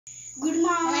Good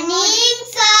morning,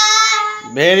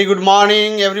 sir. Very good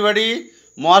morning, everybody.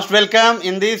 Most welcome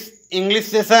in this English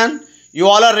session. You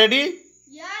all are ready?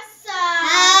 Yes,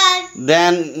 sir.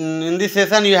 Then in this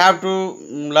session you have to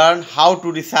learn how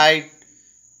to recite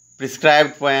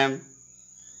prescribed poem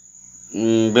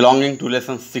belonging to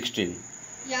lesson 16.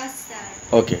 Yes,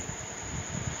 sir. Okay.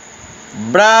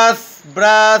 Brush,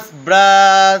 brush,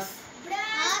 brush.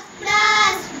 Brush,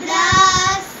 brush,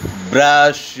 brush.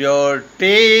 Brush your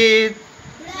teeth.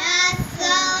 Brush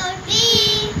your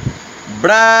teeth.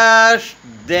 Brush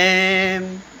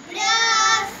them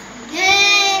Brush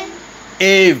them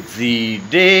every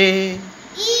day.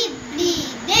 every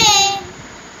day.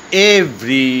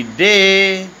 Every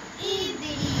day.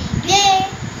 Every day.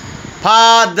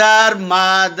 Father,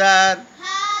 mother,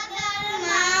 Father,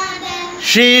 mother,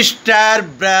 sister,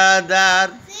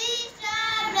 brother. sister,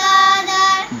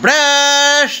 brother.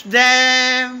 Brush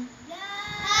them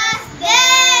Brush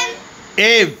them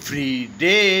every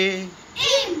day.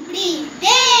 every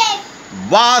day.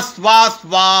 Wash, wash,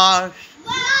 wash.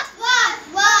 Wash, wash,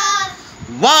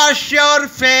 wash. Wash your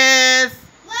face.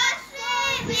 Wash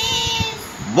your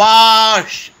face.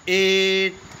 Wash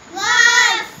it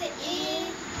Wash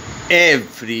it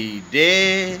every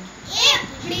day.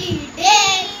 every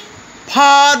day.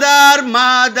 Father,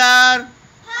 mother,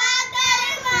 Father,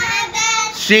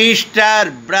 mother,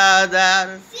 sister,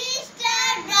 brother. sister,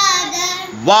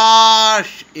 brother.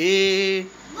 Wash it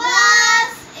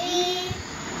Wash it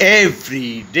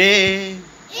every day.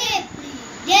 every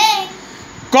day.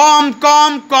 Comb,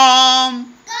 comb,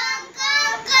 comb. Come,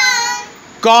 come, come.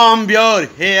 Comb your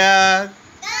hair.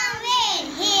 Come in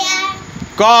here.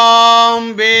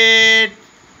 Comb it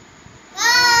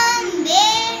Come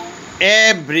there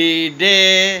every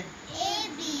day.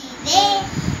 every day.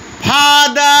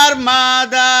 Father,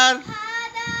 mother,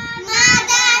 Father,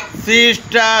 mother,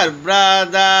 sister,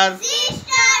 brother.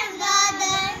 sister,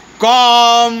 brother.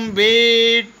 Comb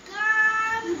it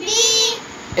Come be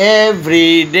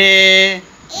every day.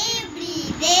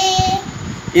 every day.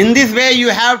 In this way you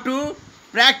have to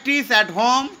practice at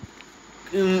home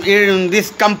in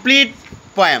this complete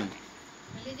poem.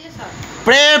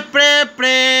 Pray, pray,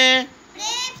 pray.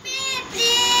 Pray, pray,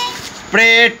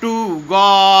 pray. Pray to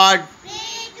God.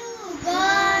 Pray to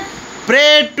God.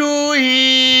 Pray to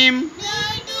Him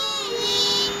Pray to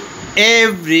Him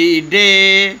every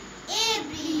day.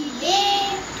 every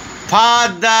day.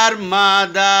 Father,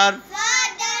 mother,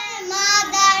 Father,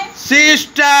 mother,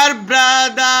 sister,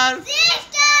 brother.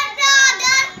 sister,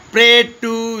 brother. Pray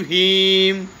to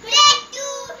Him Pray to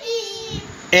Him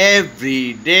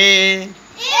every day.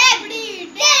 every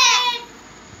day.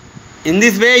 In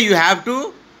this way you have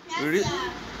to Yes,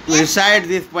 sir. recite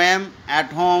this poem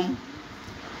at home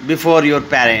before your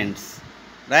parents.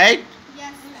 Right?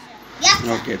 Yes, sir. Yes,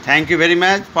 sir. Okay. Thank you very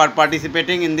much for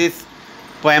participating in this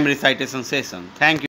poem recitation session. Thank you.